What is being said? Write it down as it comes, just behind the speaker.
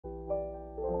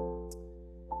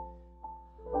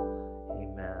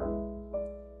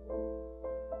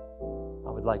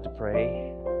would like to pray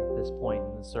at this point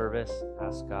in the service.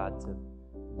 Ask God to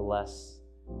bless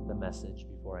the message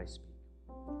before I speak.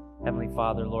 Heavenly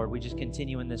Father, Lord, we just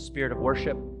continue in this spirit of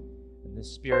worship, in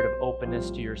this spirit of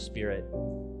openness to your Spirit.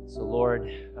 So,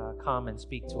 Lord, come and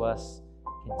speak to us.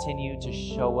 Continue to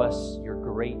show us your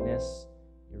greatness,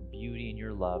 your beauty, and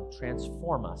your love.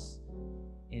 Transform us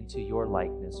into your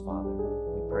likeness, Father.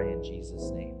 We pray in Jesus'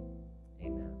 name.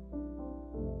 Amen.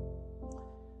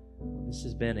 This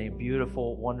has been a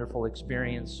beautiful, wonderful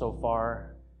experience so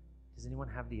far. Does anyone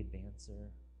have the advancer?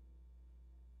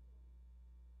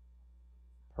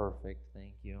 Perfect,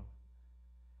 thank you.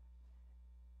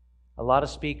 A lot of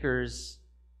speakers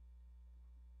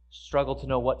struggle to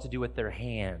know what to do with their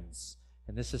hands,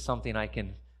 and this is something I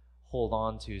can hold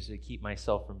on to keep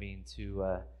myself from being too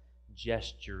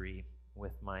gestury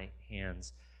with my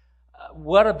hands.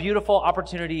 What a beautiful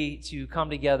opportunity to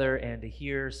come together and to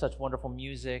hear such wonderful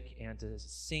music and to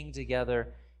sing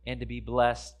together and to be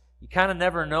blessed. You kind of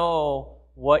never know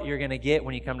what you're going to get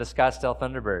when you come to Scottsdale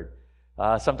Thunderbird.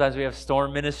 Sometimes we have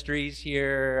storm ministries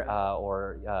here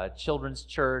or children's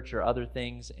church or other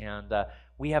things, and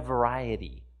we have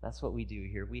variety. That's what we do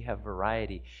here. We have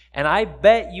variety. And I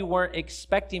bet you weren't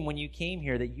expecting when you came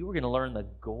here that you were going to learn the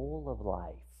goal of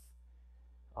life.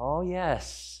 Oh,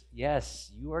 yes. Yes,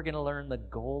 you are going to learn the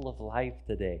goal of life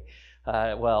today.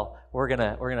 Well, we're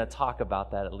gonna talk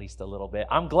about that at least a little bit.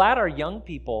 I'm glad our young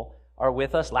people are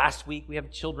with us. Last week we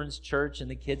have children's church, and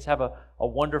the kids have a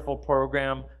wonderful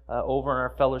program over in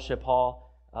our fellowship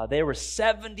hall. There were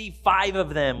 75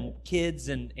 of them, kids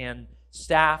and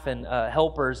staff and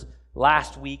helpers,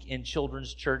 last week in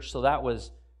children's church, so that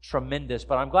was tremendous.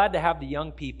 But I'm glad to have the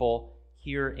young people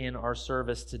here in our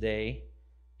service today.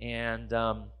 And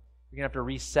you're going to have to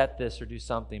reset this or do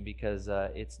something because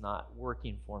it's not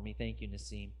working for me. Thank you,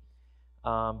 Nassim.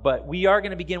 But we are going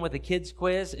to begin with a kids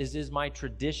quiz. As is my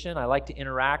tradition, I like to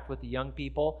interact with the young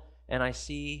people. And I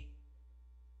see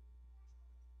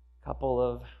a couple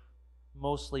of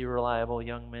mostly reliable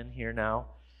young men here now.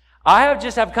 I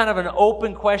just have kind of an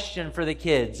open question for the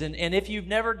kids. And if you've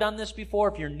never done this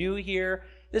before, if you're new here,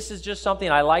 this is just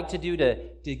something I like to do to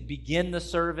begin the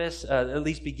service, at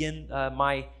least begin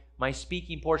my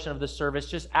speaking portion of the service,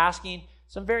 just asking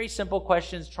some very simple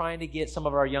questions, trying to get some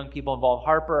of our young people involved.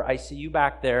 Harper, I see you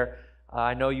back there.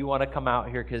 I know you want to come out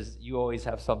here because you always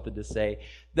have something to say.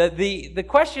 The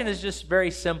question is just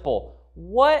very simple.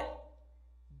 What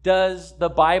does the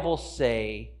Bible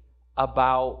say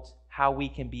about how we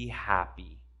can be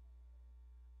happy?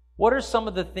 What are some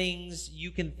of the things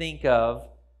you can think of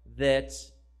that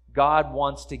God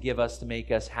wants to give us to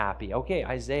make us happy? Okay,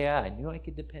 Isaiah, I knew I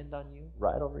could depend on you.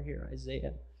 Right over here,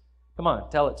 Isaiah. Come on,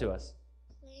 tell it to us.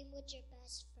 Playing with your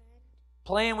best friend.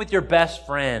 Playing with your best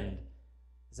friend.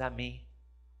 Is that me?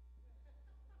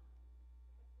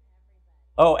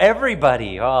 Oh,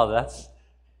 everybody. Oh, that's...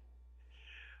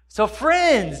 So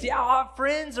friends. Yeah,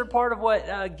 friends are part of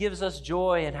what gives us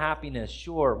joy and happiness.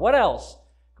 Sure. What else?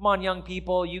 Come on, young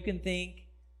people, you can think.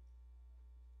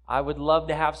 I would love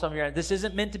to have some of your... This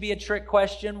isn't meant to be a trick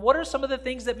question. What are some of the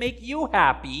things that make you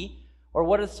happy? Or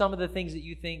what are some of the things that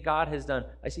you think God has done?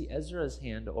 I see Ezra's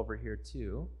hand over here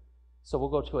too. So we'll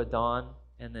go to Adon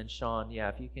and then Sean. Yeah,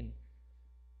 if you can...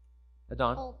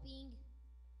 Adon? Helping.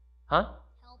 Huh?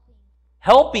 Helping.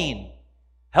 Helping.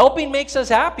 Helping makes us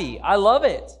happy. I love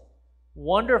it.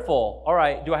 Wonderful. All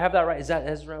right, do I have that right? Is that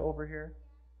Ezra over here?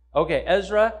 Okay,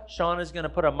 Ezra, Sean is going to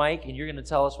put a mic and you're going to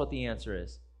tell us what the answer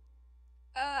is.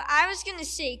 I was going to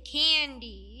say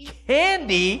candy.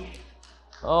 Candy?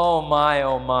 Oh my,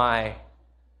 oh my.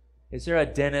 Is there a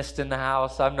dentist in the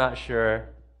house? I'm not sure.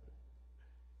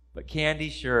 But candy,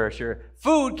 sure.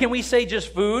 Food, can we say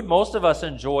just food? Most of us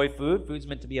enjoy food. Food's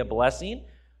meant to be a blessing.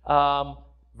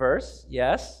 Verse,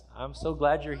 yes. I'm so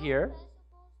glad you're here.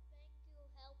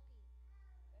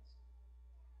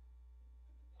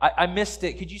 I missed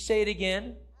it. Could you say it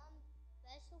again?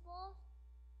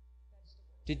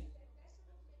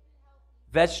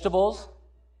 Vegetables?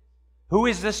 Who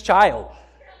is this child?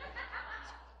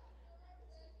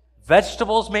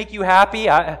 Vegetables make you happy?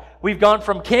 We've gone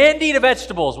from candy to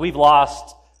vegetables. We've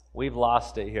lost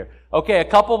it here. Okay, a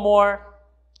couple more.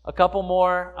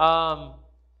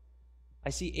 I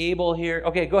see Abel here.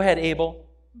 Okay, go ahead, Abel.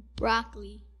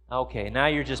 Broccoli. Okay, now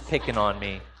you're just picking on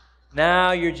me.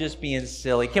 Now you're just being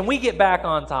silly. Can we get back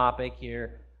on topic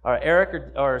here? All right,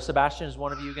 Eric or Sebastian, is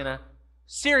one of you going to...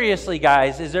 Seriously,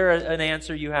 guys, is there an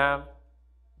answer you have?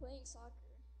 Playing soccer.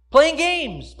 Playing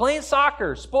games, playing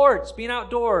soccer, sports, being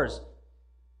outdoors.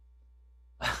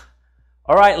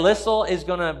 All right, Lissel is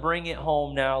going to bring it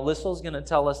home now. Lissel is going to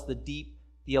tell us the deep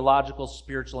theological,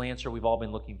 spiritual answer we've all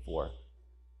been looking for.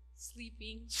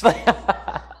 Sleeping.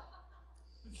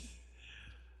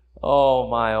 Oh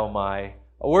my, oh my.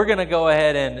 We're going to go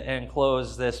ahead and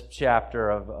close this chapter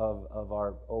of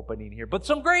our opening here. But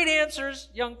some great answers,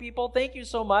 young people. Thank you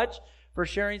so much for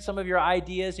sharing some of your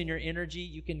ideas and your energy.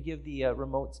 You can give the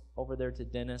remotes over there to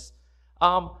Dennis.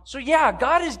 So yeah,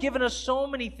 God has given us so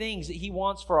many things that He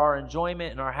wants for our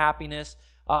enjoyment and our happiness.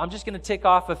 I'm just going to tick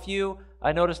off a few.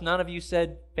 I noticed none of you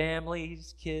said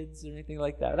families, kids, or anything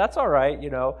like that. That's all right,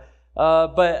 you know.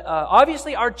 But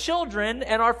obviously our children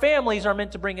and our families are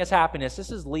meant to bring us happiness.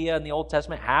 This is Leah in the Old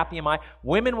Testament. Happy am I.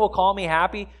 Women will call me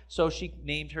happy. So she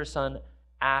named her son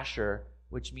Asher,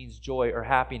 which means joy or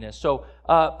happiness. So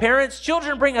parents,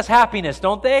 children bring us happiness,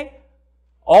 don't they?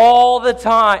 All the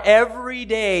time, every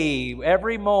day,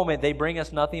 every moment, they bring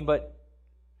us nothing but...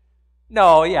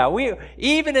 No, yeah, we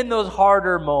even in those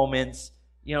harder moments,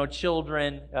 you know,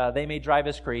 children, they may drive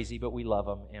us crazy, but we love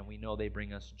them, and we know they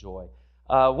bring us joy.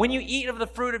 When you eat of the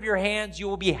fruit of your hands, you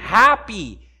will be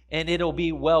happy, and it'll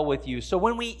be well with you. So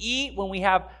when we eat, when we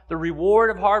have the reward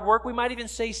of hard work, we might even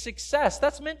say success.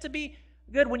 That's meant to be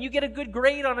good. When you get a good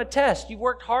grade on a test, you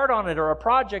worked hard on it, or a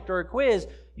project, or a quiz,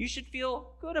 you should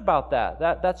feel good about that.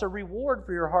 That's a reward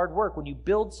for your hard work. When you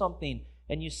build something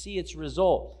and you see its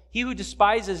result. He who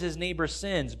despises his neighbor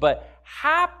sins, but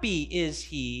happy is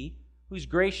he who's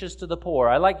gracious to the poor.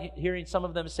 I like hearing some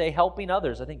of them say helping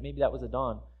others. I think maybe that was a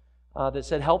Don that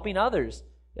said helping others.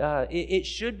 It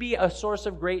should be a source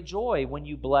of great joy when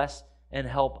you bless and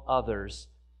help others.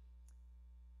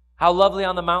 How lovely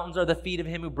on the mountains are the feet of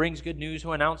him who brings good news,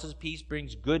 who announces peace,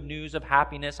 brings good news of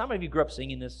happiness. How many of you grew up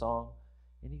singing this song?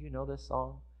 Any of you know this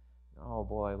song? Oh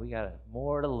boy, we got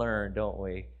more to learn, don't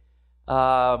we?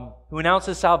 Who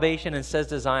announces salvation and says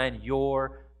to Zion,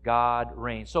 your God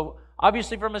reigns. So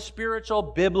obviously from a spiritual,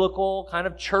 biblical, kind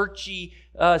of churchy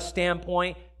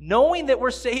standpoint, knowing that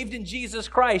we're saved in Jesus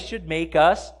Christ should make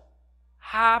us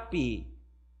happy.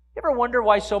 You ever wonder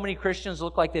why so many Christians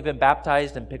look like they've been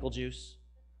baptized in pickle juice?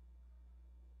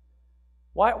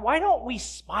 Why don't we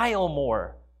smile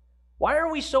more? Why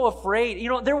are we so afraid? You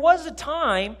know, there was a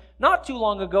time not too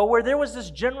long ago where there was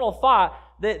this general thought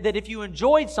that if you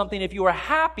enjoyed something, if you were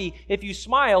happy, if you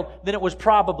smiled, then it was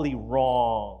probably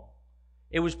wrong.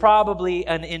 It was probably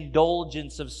an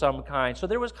indulgence of some kind. So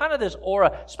there was kind of this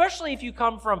aura, especially if you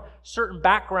come from certain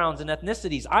backgrounds and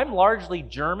ethnicities. I'm largely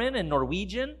German and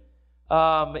Norwegian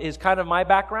is kind of my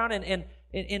background. And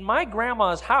in my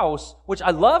grandma's house, which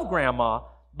I love grandma,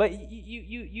 but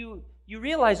you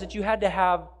realize that you had to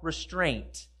have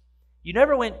restraint. You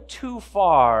never went too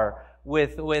far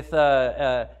with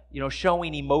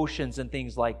showing emotions and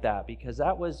things like that, because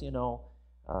that was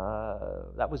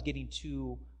getting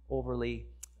too overly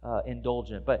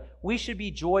indulgent. But we should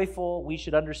be joyful. We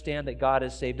should understand that God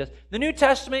has saved us. The New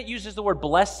Testament uses the word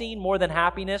blessing more than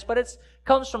happiness, but it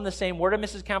comes from the same word. In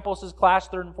Mrs. Campos' class,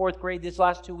 3rd and 4th grade, these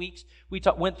last 2 weeks, we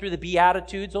went through the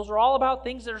Beatitudes. Those are all about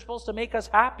things that are supposed to make us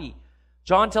happy.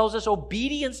 John tells us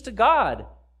obedience to God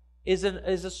is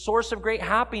a source of great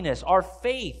happiness. Our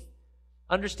faith,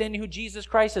 understanding who Jesus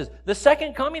Christ is. The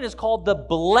second coming is called the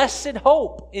blessed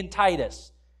hope in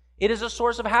Titus. It is a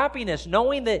source of happiness,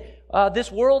 knowing that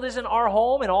this world isn't our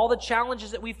home and all the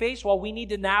challenges that we face, while we need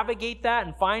to navigate that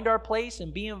and find our place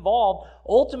and be involved,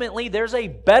 ultimately there's a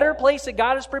better place that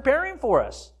God is preparing for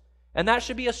us. And that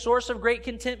should be a source of great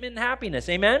contentment and happiness.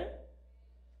 Amen?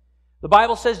 The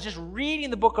Bible says just reading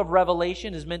the book of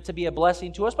Revelation is meant to be a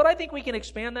blessing to us, but I think we can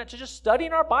expand that to just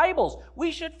studying our Bibles.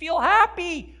 We should feel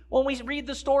happy when we read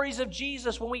the stories of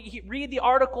Jesus, when we read the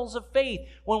articles of faith,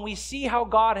 when we see how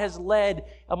God has led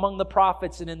among the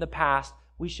prophets and in the past.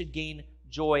 We should gain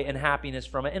joy and happiness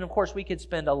from it. And of course, we could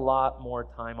spend a lot more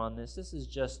time on this. This is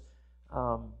just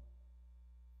a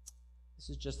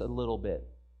little bit.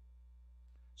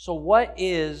 So what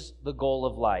is the goal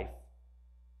of life?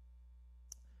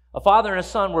 A father and a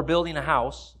son were building a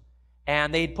house,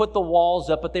 and they'd put the walls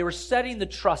up, but they were setting the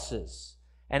trusses.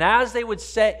 And as they would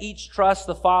set each truss,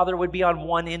 the father would be on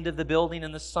one end of the building,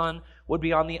 and the son would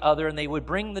be on the other, and they would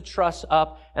bring the truss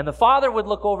up, and the father would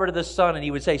look over to the son, and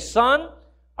he would say, "Son,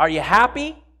 are you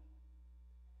happy?"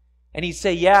 And he'd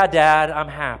say, "Yeah, Dad, I'm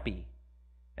happy."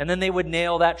 And then they would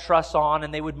nail that truss on,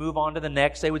 and they would move on to the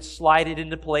next. They would slide it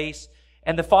into place,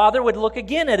 and the father would look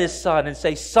again at his son and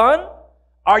say, "Son,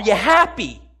 are you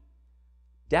happy?"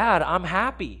 "Dad, I'm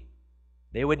happy."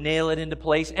 They would nail it into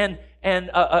place. And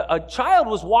a child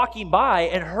was walking by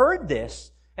and heard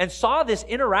this and saw this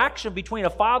interaction between a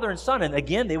father and son. And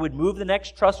again, they would move the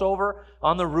next truss over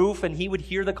on the roof, and he would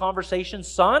hear the conversation.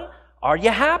 "Son, are you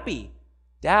happy?"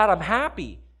 "Dad, I'm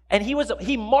happy." And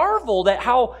he marveled at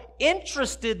how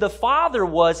interested the father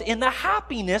was in the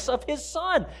happiness of his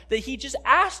son, that he just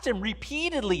asked him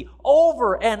repeatedly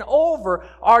over and over,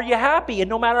 "Are you happy?" And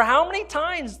no matter how many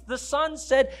times the son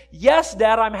said, "Yes,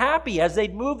 Dad, I'm happy," as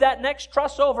they'd move that next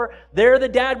truss over, there the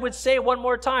dad would say one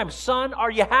more time, "Son, are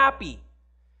you happy?"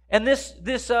 And this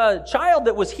child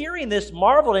that was hearing this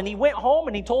marveled, and he went home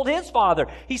and he told his father.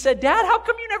 He said, "Dad, how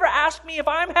come you never ask me if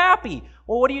I'm happy?"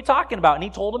 "Well, what are you talking about?" And he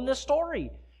told him this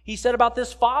story. He said about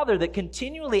this father that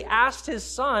continually asked his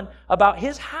son about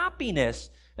his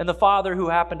happiness. And the father, who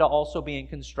happened to also be in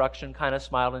construction, kind of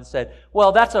smiled and said,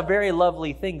 "Well, that's a very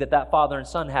lovely thing that father and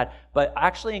son had. But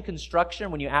actually in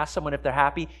construction, when you ask someone if they're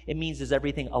happy, it means is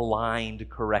everything aligned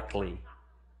correctly."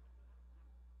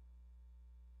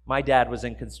 My dad was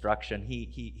in construction.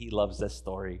 He loves this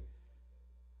story.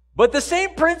 But the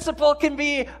same principle can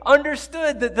be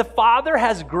understood, that the Father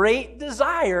has great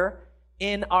desire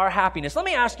in our happiness. Let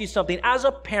me ask you something. As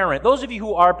a parent, those of you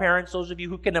who are parents, those of you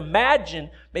who can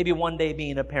imagine maybe one day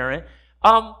being a parent,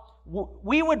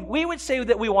 we would say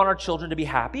that we want our children to be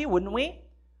happy, wouldn't we?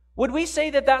 Would we say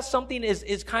that that's something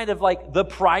is kind of like the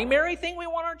primary thing we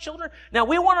want our children? Now,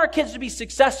 we want our kids to be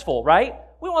successful, right?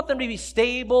 We want them to be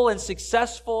stable and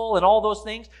successful and all those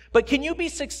things. But can you be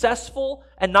successful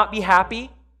and not be happy?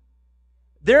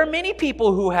 There are many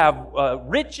people who have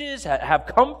riches, have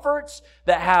comforts,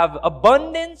 that have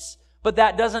abundance, but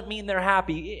that doesn't mean they're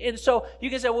happy. And so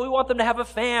you can say, well, we want them to have a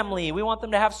family. We want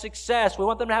them to have success. We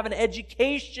want them to have an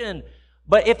education.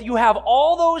 But if you have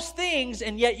all those things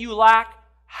and yet you lack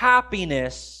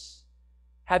happiness,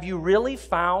 have you really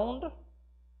found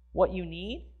what you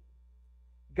need?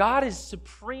 God is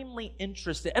supremely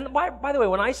interested. And by the way,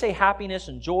 when I say happiness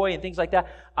and joy and things like that,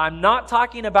 I'm not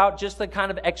talking about just the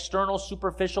kind of external,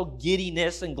 superficial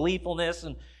giddiness and gleefulness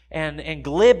and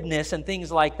glibness and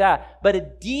things like that, but a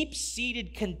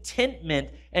deep-seated contentment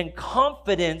and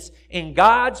confidence in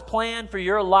God's plan for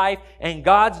your life and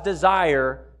God's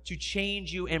desire to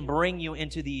change you and bring you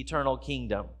into the eternal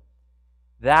kingdom.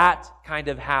 That kind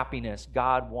of happiness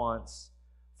God wants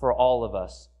for all of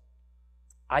us.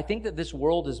 I think that this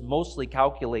world is mostly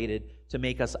calculated to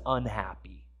make us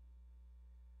unhappy.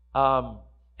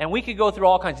 And we could go through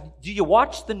all kinds. Do you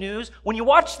watch the news? When you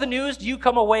watch the news, do you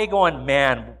come away going,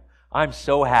 "Man, I'm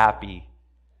so happy.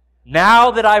 Now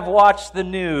that I've watched the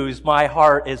news, my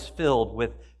heart is filled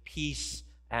with peace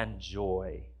and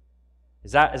joy"?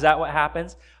 Is that what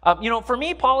happens? For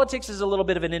me, politics is a little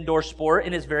bit of an indoor sport,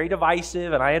 and it's very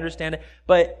divisive, and I understand it.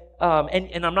 But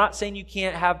and I'm not saying you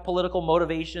can't have political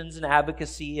motivations and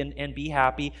advocacy and be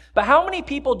happy. But how many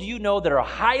people do you know that are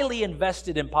highly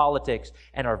invested in politics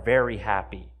and are very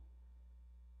happy?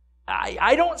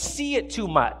 I don't see it too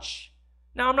much.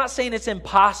 Now, I'm not saying it's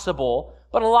impossible,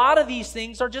 but a lot of these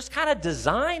things are just kind of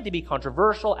designed to be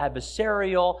controversial,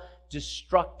 adversarial,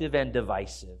 destructive, and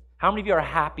divisive. How many of you are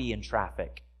happy in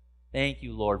traffic? Thank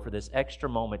you, Lord, for this extra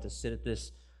moment to sit at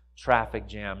this traffic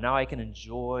jam. Now I can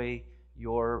enjoy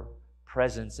your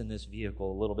presence in this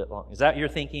vehicle a little bit longer. Is that your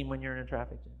thinking when you're in a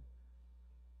traffic jam?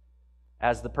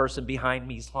 As the person behind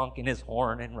me is honking his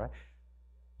horn and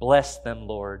bless them,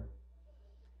 Lord.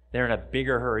 They're in a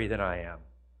bigger hurry than I am.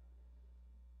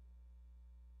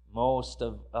 Most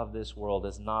of this world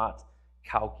is not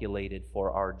calculated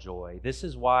for our joy. This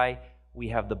is why we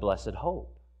have the blessed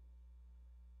hope.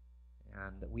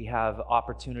 And we have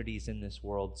opportunities in this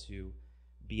world to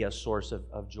be a source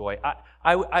of joy.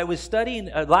 I was studying,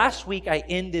 last week I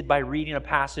ended by reading a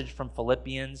passage from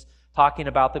Philippians talking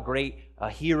about the great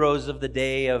heroes of the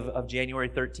day of January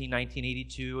 13,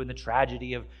 1982 and the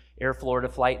tragedy of Air Florida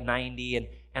Flight 90.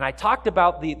 And I talked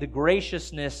about the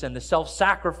graciousness and the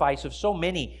self-sacrifice of so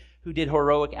many who did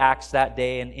heroic acts that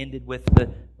day, and ended with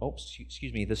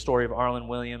the story of Arlen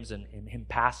Williams and him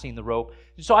passing the rope.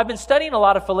 So I've been studying a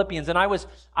lot of Philippians, and I was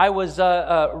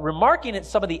remarking at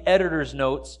some of the editor's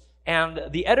notes, and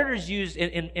the editors used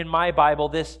in my Bible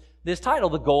this title,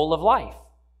 The Goal of Life.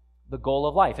 The Goal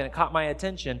of Life, and it caught my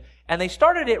attention. And they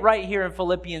started it right here in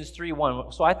Philippians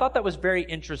 3:1. So I thought that was very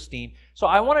interesting. So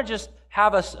I want to just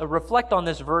have us reflect on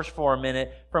this verse for a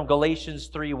minute from Galatians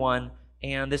 3:1.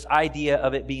 And this idea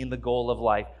of it being the goal of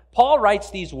life. Paul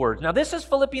writes these words. Now, this is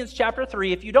Philippians chapter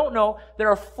 3. If you don't know, there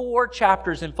are 4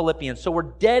 chapters in Philippians, so we're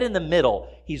dead in the middle.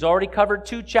 He's already covered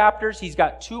 2 chapters. He's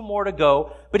got 2 more to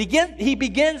go. But he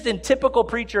begins in typical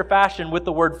preacher fashion with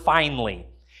the word finally.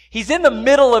 He's in the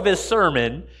middle of his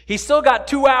sermon. He's still got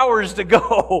 2 hours to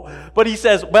go. But he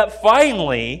says, but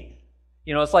finally,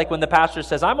 it's like when the pastor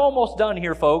says, "I'm almost done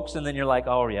here, folks." And then you're like,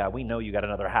 "Oh, yeah, we know you got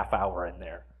another half hour in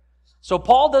there." So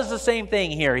Paul does the same thing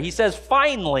here. He says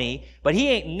finally, but he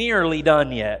ain't nearly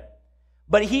done yet.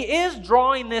 But he is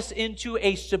drawing this into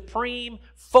a supreme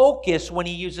focus when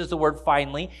he uses the word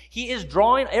finally. He is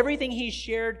drawing everything he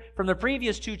shared from the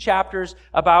previous 2 chapters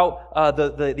about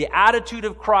the attitude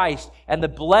of Christ and the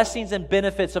blessings and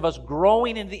benefits of us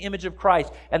growing into the image of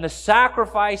Christ and the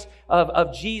sacrifice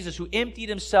of Jesus who emptied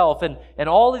himself and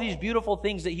all of these beautiful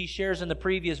things that he shares in the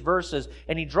previous verses.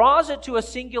 And he draws it to a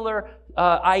singular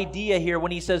idea here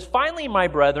when he says, finally, my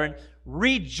brethren,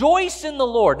 rejoice in the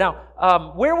Lord.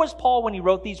 Now, where was Paul when he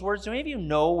wrote these words? Do any of you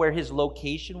know where his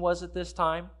location was at this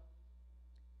time?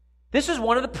 This is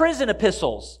one of the prison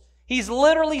epistles. He's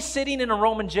literally sitting in a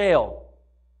Roman jail.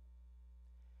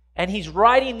 And he's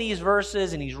writing these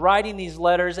verses and he's writing these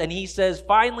letters and he says,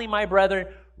 finally, my brethren,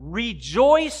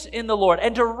 rejoice in the Lord.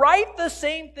 And to write the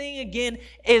same thing again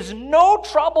is no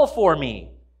trouble for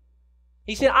me.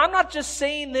 He said, I'm not just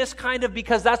saying this kind of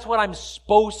because that's what I'm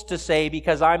supposed to say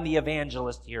because I'm the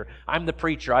evangelist here. I'm the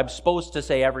preacher. I'm supposed to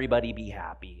say everybody be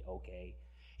happy, okay?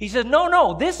 He says,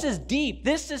 no, this is deep.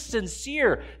 This is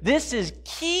sincere. This is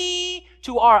key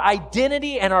to our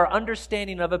identity and our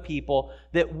understanding of a people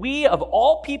that we, of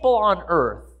all people on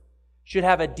earth, should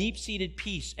have a deep-seated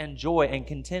peace and joy and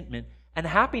contentment and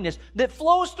happiness that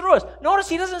flows through us. Notice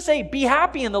he doesn't say, be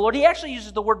happy in the Lord. He actually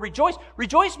uses the word rejoice.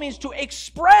 Rejoice means to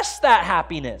express that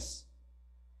happiness.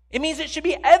 It means it should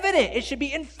be evident. It should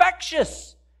be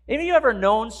infectious. Have you ever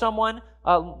known someone,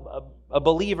 a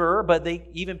believer, but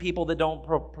even people that don't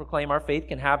proclaim our faith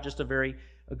can have just a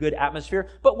good atmosphere.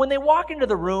 But when they walk into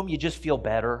the room, you just feel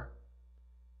better.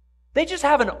 They just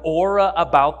have an aura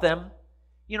about them.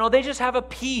 You know, they just have a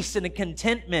peace and a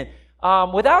contentment.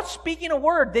 Without speaking a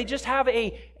word, they just have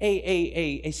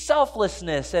a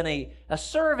selflessness and a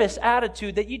service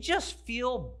attitude that you just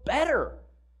feel better.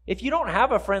 If you don't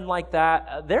have a friend like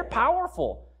that, they're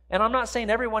powerful. And I'm not saying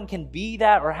everyone can be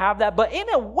that or have that, but in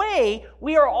a way,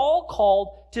 we are all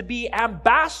called to be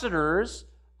ambassadors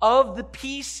of the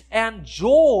peace and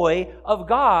joy of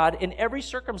God in every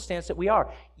circumstance that we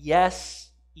are.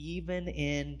 Yes, even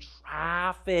in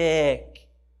traffic.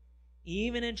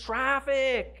 Even in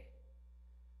traffic.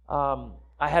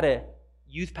 I had a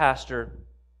youth pastor.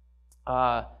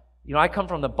 I come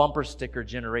from the bumper sticker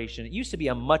generation. It used to be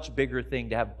a much bigger thing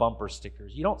to have bumper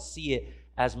stickers. You don't see it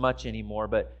as much anymore,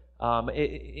 but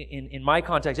in my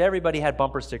context, everybody had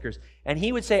bumper stickers. And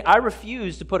he would say, I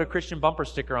refuse to put a Christian bumper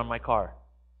sticker on my car.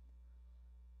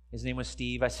 His name was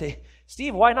Steve. I say,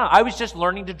 Steve, why not? I was just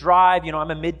learning to drive.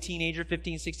 I'm a mid-teenager,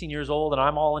 15, 16 years old, and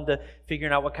I'm all into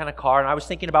figuring out what kind of car. And I was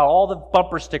thinking about all the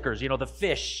bumper stickers, the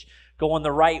fish going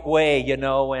the right way,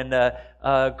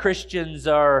 and Christians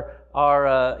are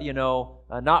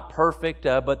not perfect,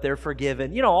 but they're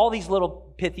forgiven. All these little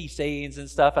pithy sayings and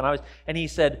stuff. And he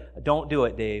said, don't do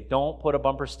it, Dave. Don't put a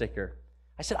bumper sticker.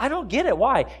 I said, I don't get it.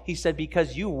 Why? He said,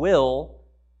 because you will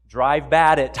drive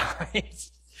bad at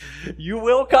times. You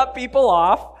will cut people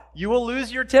off. You will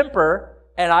lose your temper.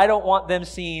 And I don't want them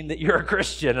seeing that you're a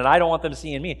Christian. And I don't want them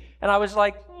seeing me. And I was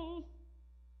like,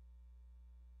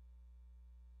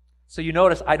 So you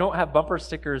notice I don't have bumper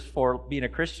stickers for being a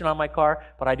Christian on my car,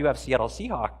 but I do have Seattle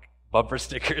Seahawk bumper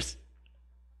stickers.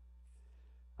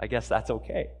 I guess that's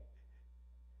okay.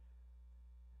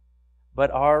 But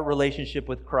our relationship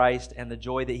with Christ and the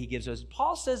joy that he gives us.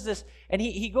 Paul says this, and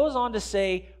he goes on to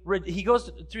say, he goes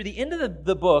through the end of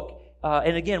the book,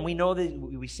 and again, we know that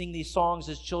we sing these songs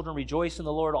as children, rejoice in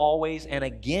the Lord always, and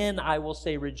again I will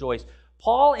say rejoice.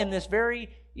 Paul, in this very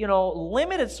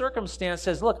limited circumstance,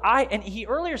 says, look, and he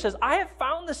earlier says, I have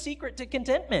found the secret to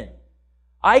contentment.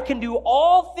 I can do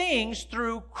all things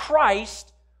through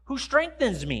Christ who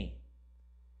strengthens me.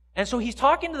 And so he's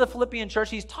talking to the Philippian church,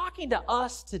 he's talking to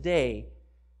us today,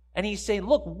 and he's saying,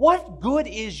 look, what good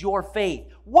is your faith?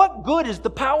 What good is the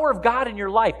power of God in your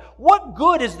life? What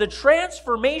good is the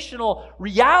transformational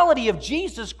reality of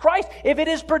Jesus Christ if it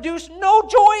has produced no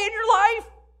joy in your life?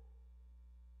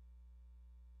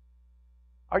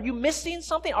 Are you missing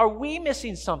something? Are we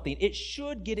missing something? It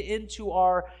should get into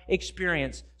our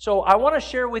experience. So I want to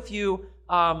share with you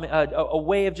a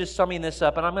way of just summing this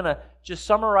up, and I'm going to just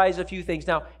summarize a few things.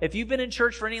 Now, if you've been in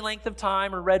church for any length of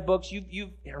time or read books,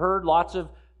 you've heard lots of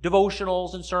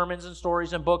devotionals and sermons and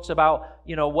stories and books about,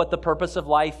 what the purpose of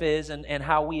life is and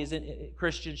how we as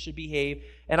Christians should behave.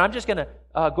 And I'm just going to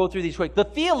go through these quick. The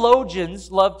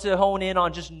theologians love to hone in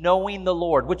on just knowing the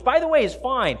Lord, which, by the way, is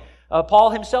fine. Paul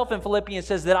himself in Philippians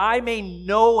says that I may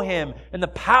know him and the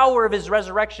power of his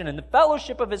resurrection and the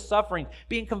fellowship of his suffering,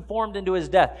 being conformed into his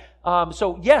death.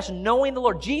 So yes, knowing the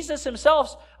Lord. Jesus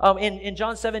himself in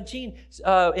John 17,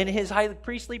 in his high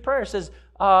priestly prayer says,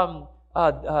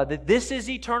 that this is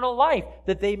eternal life,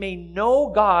 that they may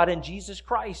know God and Jesus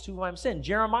Christ, whom I'm sent.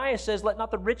 Jeremiah says, let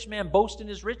not the rich man boast in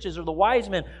his riches, or the wise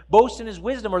man boast in his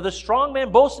wisdom, or the strong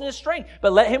man boast in his strength,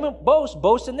 but let him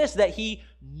boast in this, that he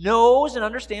knows and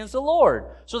understands the Lord.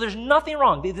 So there's nothing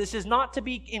wrong. This is not to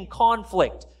be in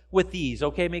conflict with these,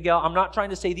 okay, Miguel? I'm not trying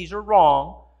to say these are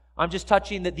wrong. I'm just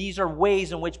touching that these are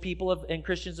ways in which people and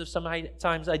Christians have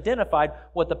sometimes identified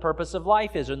what the purpose of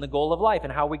life is and the goal of life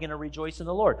and how we're going to rejoice in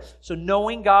the Lord. So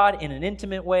knowing God in an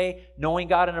intimate way, knowing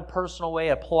God in a personal way,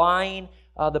 applying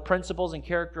the principles and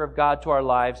character of God to our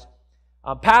lives.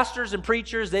 Pastors and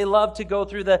preachers, they love to go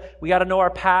through we got to know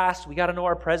our past, we got to know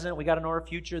our present, we got to know our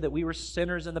future, that we were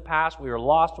sinners in the past, we were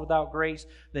lost without grace.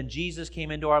 Then Jesus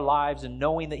came into our lives, and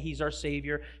knowing that He's our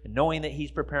Savior and knowing that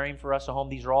He's preparing for us a home,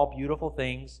 these are all beautiful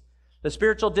things. The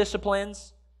spiritual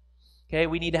disciplines, okay,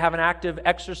 we need to have an active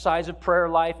exercise of prayer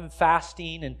life and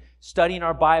fasting and studying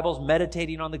our Bibles,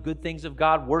 meditating on the good things of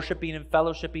God, worshiping and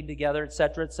fellowshipping together,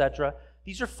 etc., etc.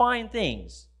 These are fine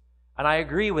things, and I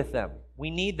agree with them.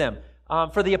 We need them.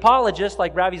 For the apologists,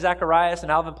 like Ravi Zacharias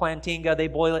and Alvin Plantinga, they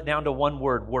boil it down to one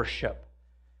word: worship.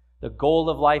 The goal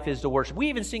of life is to worship. We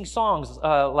even sing songs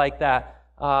like that.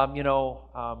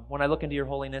 When I look into your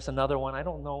holiness, another one. I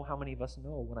don't know how many of us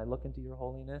know when I look into your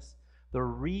holiness. The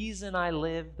reason I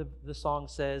live, the song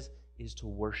says, is to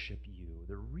worship you.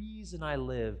 The reason I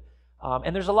live.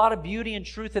 And there's a lot of beauty and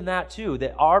truth in that too,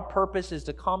 that our purpose is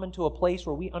to come into a place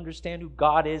where we understand who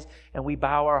God is, and we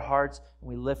bow our hearts and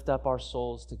we lift up our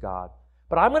souls to God.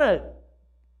 But I'm going to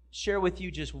share with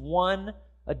you just one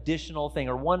additional thing,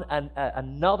 or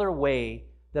another way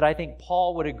that I think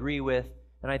Paul would agree with,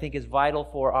 and I think is vital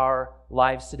for our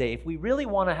lives today. If we really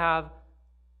want to have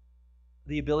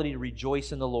the ability to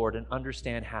rejoice in the Lord and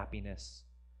understand happiness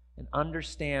and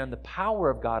understand the power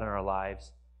of God in our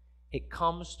lives, it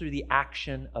comes through the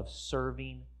action of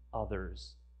serving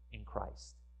others in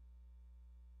Christ.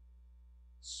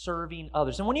 Serving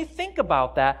others. And when you think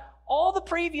about that, all the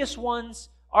previous ones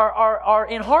are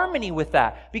in harmony with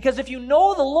that. Because if you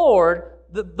know the Lord,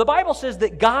 the Bible says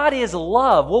that God is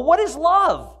love. Well, what is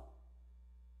love?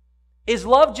 Is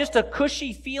love just a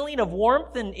cushy feeling of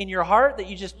warmth in your heart that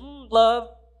you just love?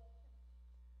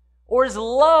 Or is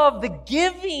love the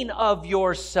giving of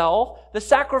yourself, the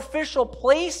sacrificial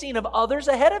placing of others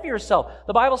ahead of yourself?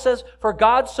 The Bible says, for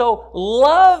God so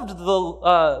loved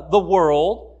the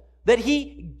world that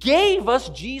He gave us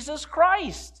Jesus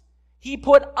Christ. He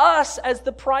put us as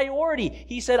the priority.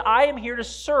 He said, I am here to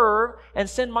serve and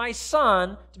send my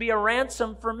Son to be a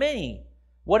ransom for many.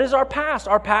 What is our past?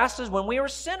 Our past is when we were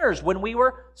sinners, when we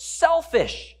were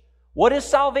selfish. What is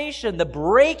salvation? The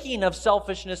breaking of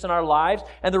selfishness in our lives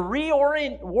and the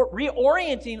reorienting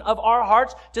of our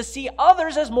hearts to see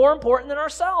others as more important than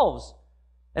ourselves.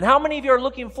 And how many of you are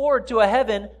looking forward to a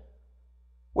heaven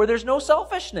where there's no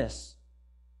selfishness,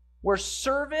 where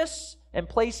service and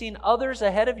placing others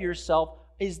ahead of yourself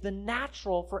is the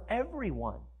natural for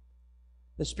everyone?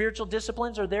 The spiritual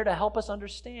disciplines are there to help us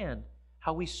understand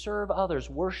how we serve others.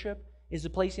 Worship is the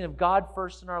placing of God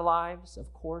first in our lives,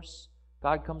 of course.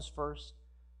 God comes first,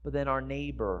 but then our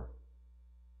neighbor.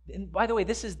 And by the way,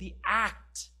 this is the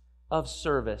act of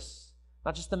service,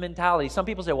 not just the mentality. Some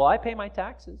people say, well, I pay my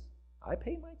taxes. I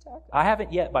pay my taxes. I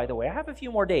haven't yet, by the way. I have a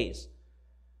few more days.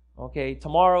 Okay,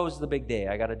 tomorrow's the big day.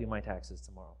 I got to do my taxes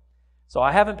tomorrow. So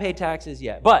I haven't paid taxes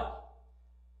yet. But,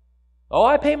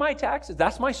 I pay my taxes.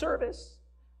 That's my service.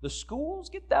 The schools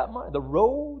get that money. The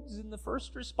roads and the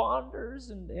first responders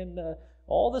and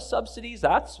all the subsidies,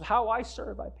 that's how I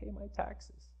serve. I pay my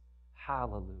taxes.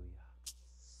 Hallelujah.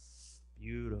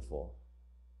 Beautiful.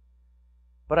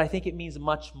 But I think it means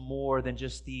much more than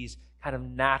just these kind of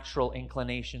natural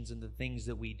inclinations and the things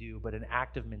that we do, but an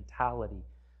active mentality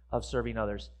of serving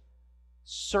others.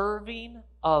 Serving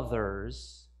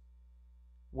others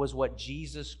was what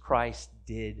Jesus Christ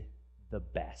did the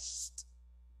best.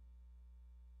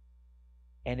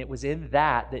 And it was in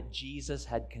that Jesus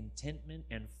had contentment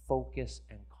and focus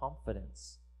and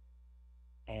confidence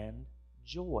and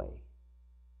joy.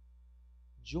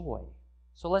 Joy.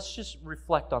 So let's just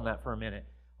reflect on that for a minute.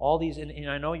 All these, and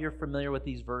I know you're familiar with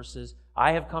these verses.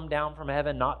 I have come down from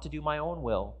heaven not to do my own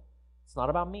will. It's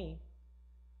not about me.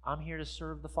 I'm here to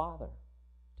serve the Father,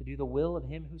 to do the will of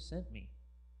Him who sent me.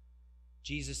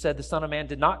 Jesus said the Son of Man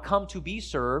did not come to be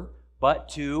served, but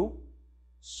to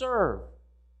serve,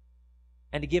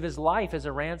 and to give His life as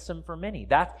a ransom for many.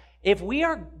 That if we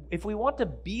want to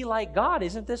be like God,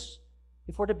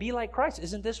 if we're to be like Christ,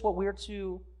 isn't this what we're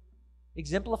to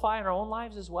exemplify in our own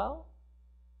lives as well?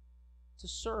 To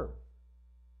serve.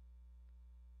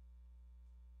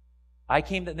 I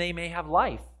came that they may have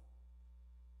life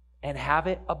and have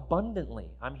it abundantly.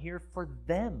 I'm here for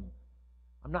them.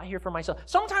 I'm not here for myself.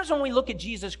 Sometimes when we look at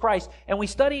Jesus Christ and we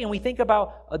study and we think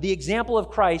about the example of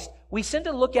Christ, we tend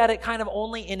to look at it kind of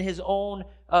only in his own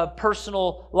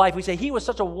personal life. We say, he was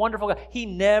such a wonderful guy. He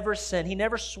never sinned. He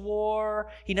never swore.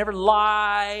 He never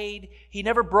lied. He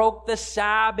never broke the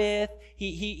Sabbath.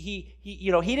 He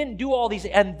didn't do all these.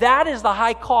 And that is the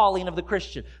high calling of the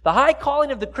Christian. The high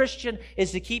calling of the Christian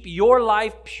is to keep your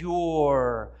life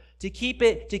pure, to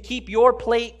keep your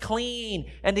plate clean,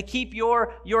 and to keep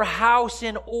your house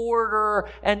in order,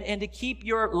 and to keep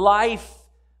your life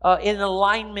in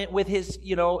alignment with his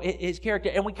character.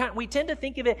 And we tend to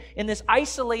think of it in this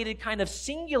isolated kind of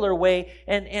singular way,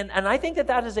 and I think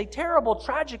that is a terrible,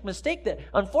 tragic mistake that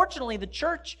unfortunately the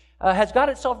church has got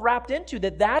itself wrapped into,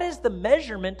 that is the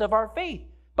measurement of our faith,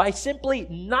 by simply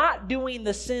not doing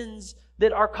the sins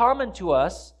that are common to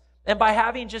us, and by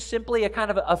having just simply a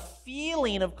kind of a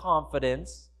feeling of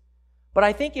confidence. But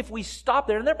I think if we stop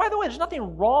there, and by the way, there's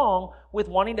nothing wrong with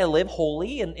wanting to live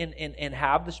holy and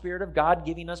have the Spirit of God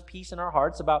giving us peace in our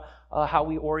hearts about how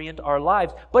we orient our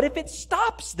lives. But if it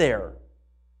stops there,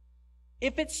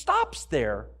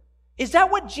 is that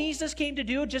what Jesus came to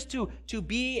do, just to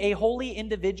be a holy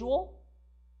individual?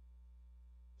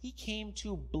 He came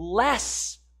to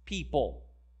bless people.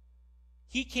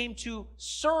 He came to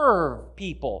serve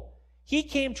people. He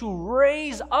came to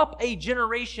raise up a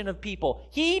generation of people.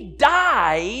 He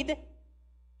died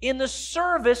in the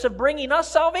service of bringing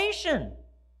us salvation.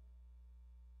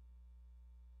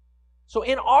 So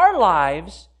in our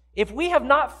lives, if we have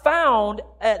not found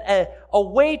a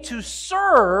way to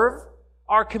serve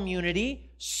our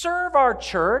community, serve our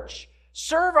church,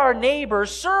 serve our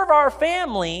neighbors, serve our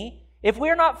family, if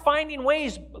we're not finding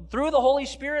ways through the Holy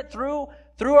Spirit, through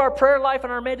our prayer life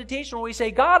and our meditation, where we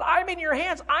say, God, I'm in your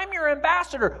hands. I'm your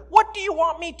ambassador. What do you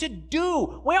want me to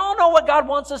do? We all know what God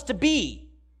wants us to be.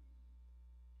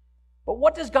 But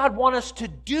what does God want us to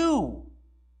do?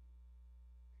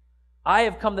 I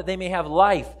have come that they may have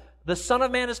life. The Son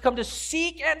of Man has come to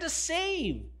seek and to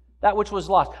save that which was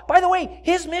lost. By the way,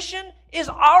 his mission is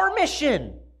our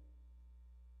mission.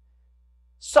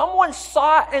 Someone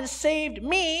sought and saved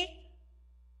me.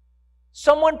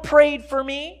 Someone prayed for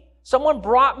me. Someone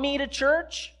brought me to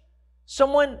church.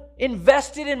 Someone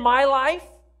invested in my life.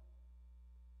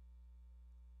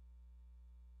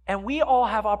 And we all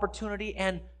have opportunity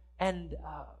and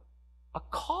a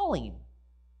calling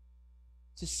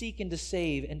to seek and to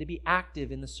save and to be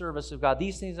active in the service of God.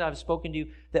 These things I've spoken to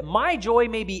you, that my joy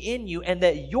may be in you and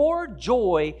that your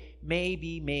joy may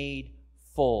be made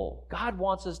full. God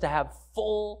wants us to have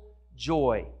full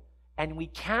joy. And we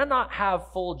cannot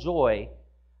have full joy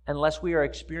unless we are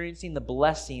experiencing the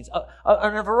blessings,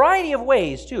 in a variety of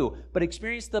ways too, but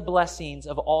experience the blessings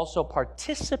of also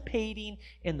participating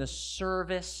in the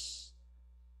service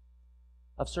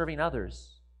of serving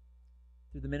others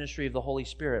through the ministry of the Holy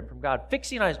Spirit from God.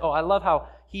 Fixing eyes. Oh, I love how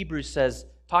Hebrews says,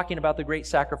 talking about the great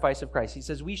sacrifice of Christ. He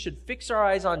says we should fix our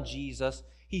eyes on Jesus.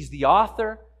 He's the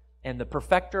author and the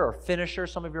perfecter or finisher,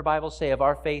 some of your Bibles say, of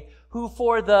our faith, who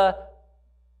for the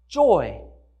joy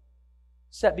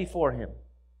set before him.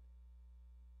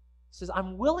 He says,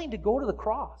 I'm willing to go to the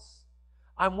cross.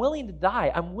 I'm willing to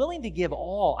die. I'm willing to give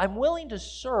all. I'm willing to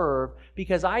serve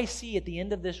because I see at the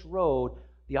end of this road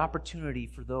the opportunity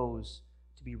for those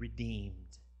to be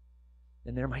redeemed.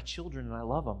 And they're my children and I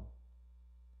love them.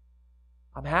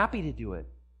 I'm happy to do it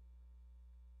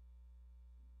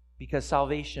because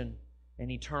salvation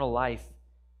and eternal life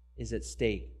is at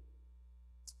stake.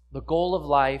 The goal of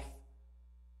life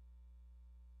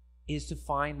is to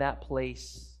find that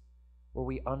place where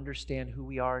we understand who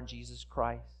we are in Jesus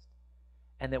Christ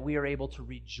and that we are able to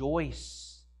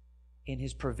rejoice in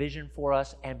his provision for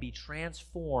us and be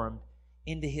transformed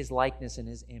into his likeness and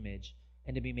his image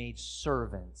and to be made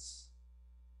servants,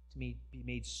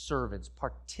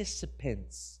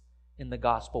 participants in the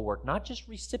gospel work, not just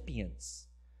recipients,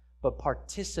 but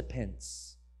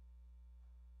participants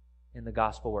in the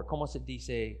gospel work. ¿Cómo se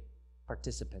dice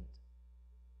participant?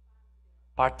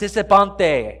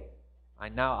 Participante. I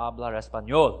now hablar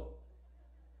español.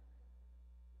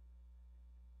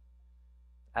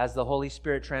 As the Holy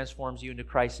Spirit transforms you into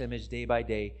Christ's image day by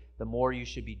day, the more you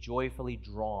should be joyfully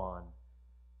drawn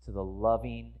to the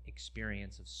loving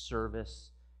experience of service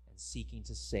and seeking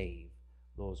to save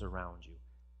those around you.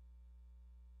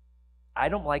 I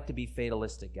don't like to be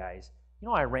fatalistic, guys. You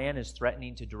know, Iran is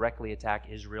threatening to directly attack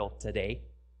Israel today,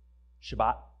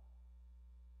 Shabbat.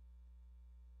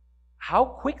 How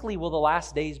quickly will the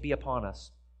last days be upon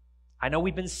us? I know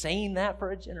we've been saying that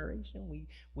for a generation.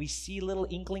 We see little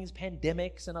inklings,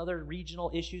 pandemics, and other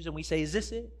regional issues, and we say, is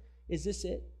this it? Is this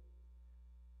it?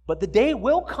 But the day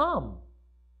will come.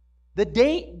 The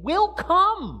day will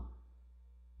come.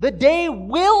 The day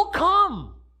will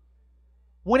come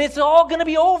when it's all going to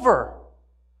be over.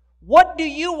 What do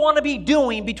you want to be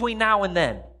doing between now and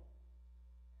then?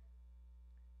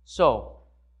 So,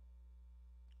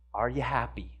 are you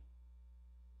happy?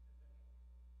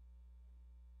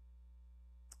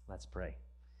 Let's pray.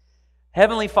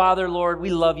 Heavenly Father, Lord, we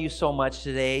love you so much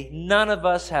today. None of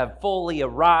us have fully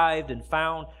arrived and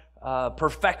found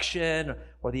perfection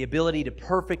or the ability to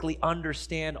perfectly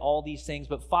understand all these things.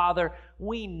 But Father,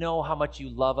 we know how much you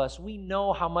love us. We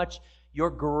know how much your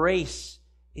grace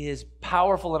is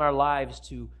powerful in our lives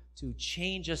to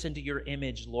change us into your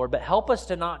image, Lord. But help us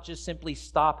to not just simply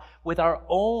stop with our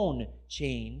own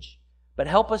change, but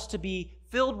help us to be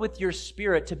filled with your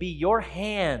Spirit, to be your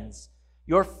hands,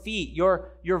 your feet,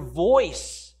 your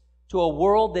voice to a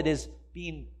world that is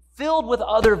being filled with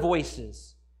other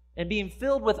voices and being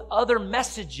filled with other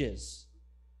messages.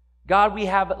 God, we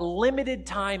have limited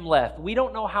time left. We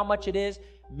don't know how much it is.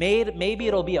 Maybe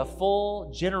it'll be a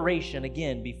full generation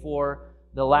again before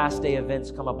the last day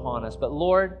events come upon us. But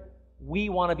Lord, we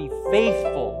want to be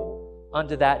faithful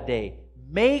unto that day.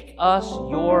 Make us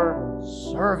your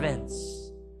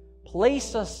servants.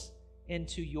 Place us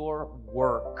into your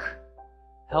work.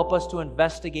 Help us to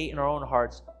investigate in our own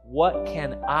hearts, what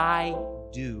can I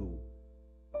do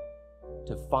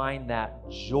to find that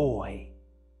joy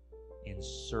in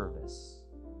service?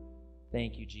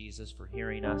 Thank you, Jesus, for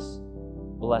hearing us.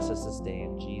 Bless us this day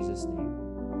in Jesus' name.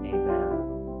 Amen.